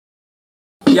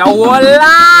Your whole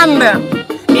land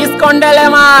is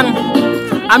Kondele, man.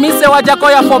 I miss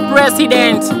Wajackoyah for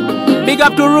president. Big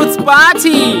up to Roots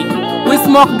Party. We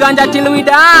smoke ganja till we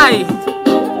die.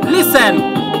 Listen.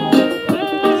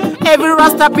 Every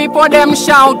Rasta people them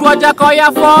shout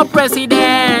Wajackoyah for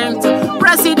president.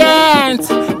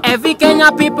 President. Every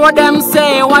Kenya people them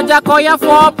say Wajackoyah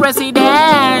for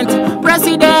president.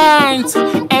 President.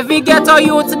 Every ghetto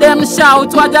youth them shout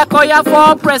Wajackoyah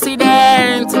for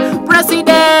president.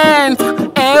 President.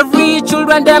 Every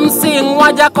children them sing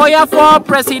Wajackoyah for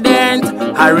president.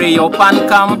 Hurry up and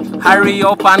come, hurry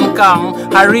up and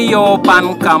come, hurry up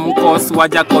and come, cause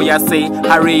Wajackoyah say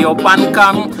hurry up and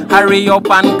come, hurry up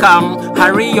and come,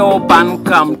 hurry up and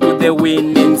come to the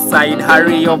winning side.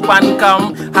 Hurry up and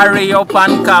come, hurry up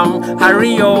and come,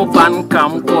 hurry up and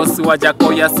come, cause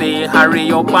Wajackoyah say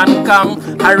hurry up and come,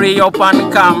 hurry up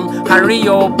and come, hurry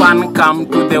up and come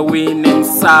to the winning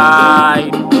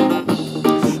side.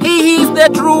 He is the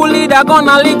true leader,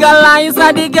 gonna legalize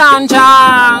the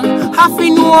ganja.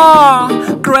 Having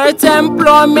war, create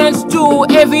employment to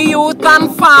every youth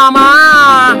and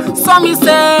farmer. So me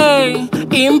say,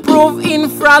 improve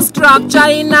infrastructure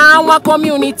in our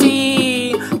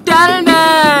community. Tell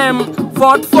them,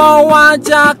 vote for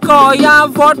Wajackoyah,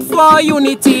 vote for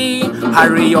unity.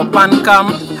 Hurry up and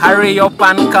come, hurry up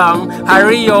and come,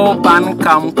 hurry up and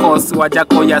come, cause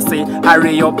Wajackoyah say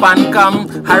hurry up and come,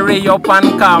 hurry up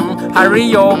and come,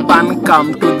 hurry up and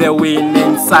come to the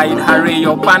winning side. Hurry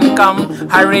up and come,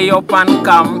 hurry up and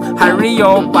come, hurry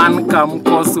up and come,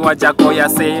 cause Wajackoyah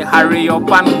say hurry up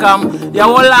and come. Your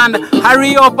whole land,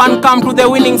 hurry up and come to the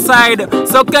winning side.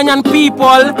 So Kenyan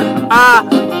people,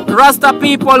 Rasta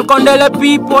people, Kondele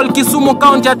people, Kisumu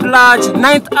County at large,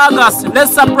 9th August,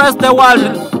 let's suppress the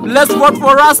world. Let's vote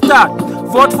for Rasta.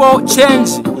 Vote for change.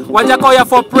 Wajackoyah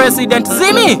for president.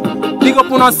 See me? Big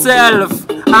up on yourself.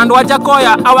 And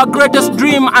Wajackoyah, our greatest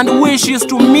dream and wish is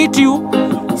to meet you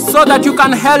so that you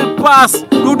can help us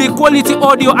do the quality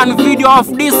audio and video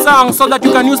of this song so that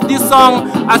you can use this song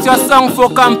as your song for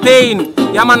campaign.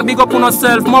 Yeah man, big up on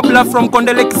yourself. More love from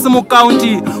Kondele, Kisumu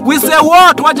County. We say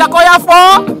what? Wajackoyah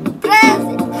for?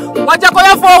 President.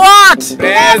 Wajackoyah for what?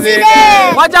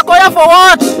 President. Wajackoyah for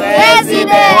what?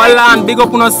 President. Hold on, big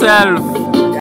up on yourself.